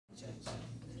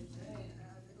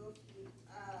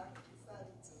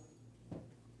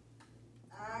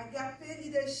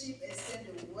leadership extend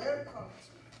a welcome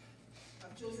to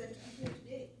have chosen to be here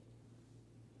today,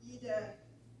 either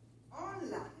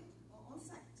online or on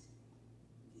site.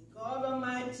 May God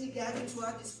Almighty guide you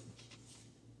throughout this week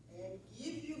and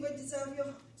give you the desire of your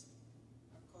heart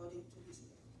according to His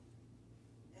will.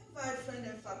 Invite friends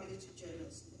and family to join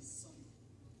us next Sunday.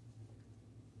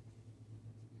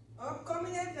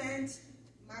 Upcoming event,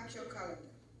 mark your calendar.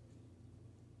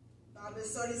 Bible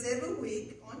studies every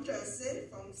week on Thursday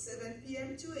from 7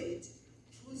 p.m. to 8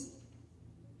 through Zoom.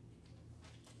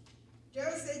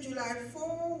 Thursday, July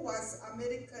 4 was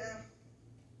America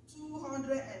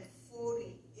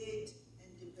 248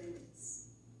 independence.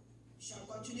 We shall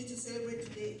continue to celebrate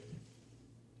today.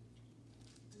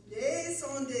 Today,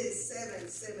 Sunday,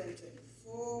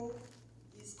 7/7/24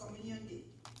 is Communion Day.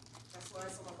 That's why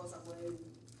some of us are wearing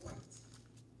white.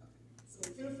 So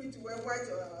feel free to wear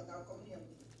white on our Communion Day.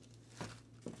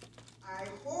 I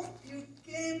hope you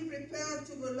came prepared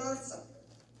to the Lord's Supper.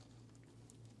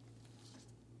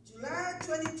 July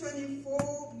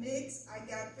 2024 makes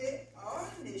Agape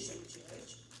our nation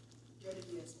church 30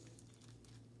 years old.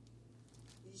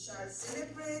 We shall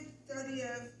celebrate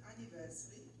 30th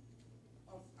anniversary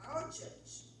of our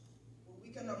church the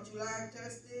weekend of July,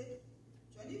 Thursday,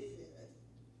 25th,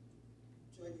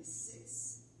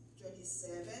 26th,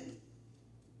 27th,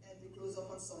 and we close up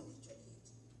on Sunday,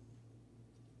 28th.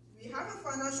 We have a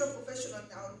financial professional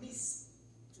in our midst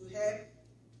to help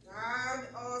guide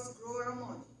us grow our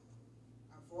money,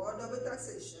 avoid double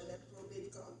taxation and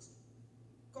probate court.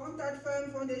 Contact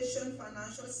Firm Foundation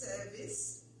Financial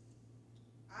Service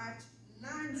at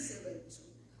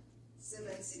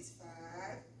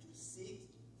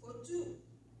 972-765-2642.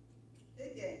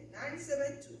 Again,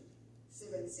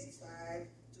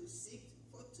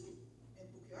 972-765-2642, and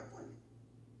book your appointment.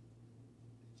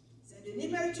 Send an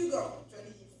email to God.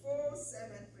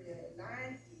 24/7 prayer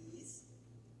line is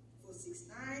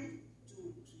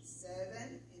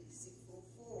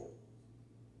 469-237-8644.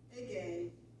 Again,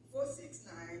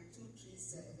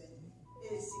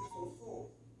 469-237-8644.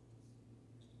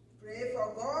 Pray for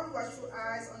God watchful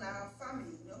eyes on our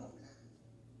family in the homeland.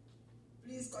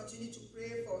 Please continue to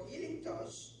pray for healing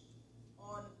touch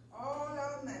on all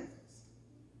our members.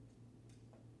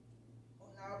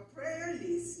 On our prayer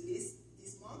list this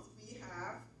month, we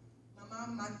have Mama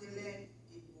Magdalene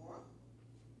Edouard,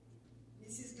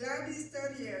 Mrs. Gladys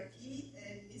Teriyaki,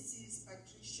 and Mrs.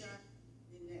 Patricia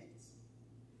Lynette.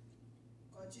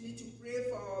 Continue to pray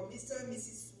for Mr. and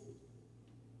Mrs. Wu,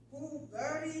 who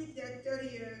buried their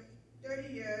 30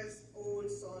 years old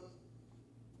son,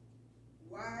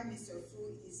 while Mr. Fu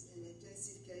is in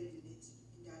intensive care unit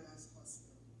in Dallas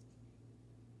Hospital.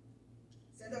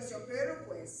 Send us your prayer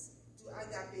requests to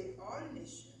Agape All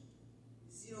Nation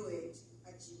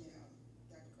 08@gmail.com.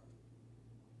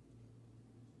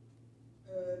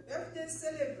 Birthday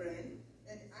celebrant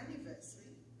and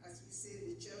anniversary, as we say,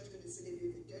 the church going to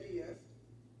celebrate the 30th,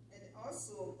 and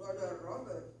also Brother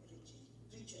Robert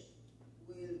Richard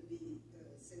will be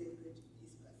celebrating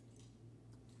his birthday.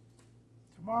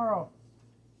 Tomorrow.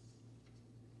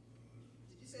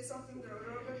 Did you say something, Brother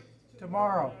Robert?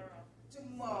 Tomorrow.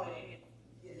 Tomorrow.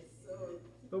 Yes. So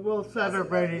but we'll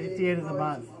celebrate it at the end of the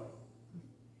month.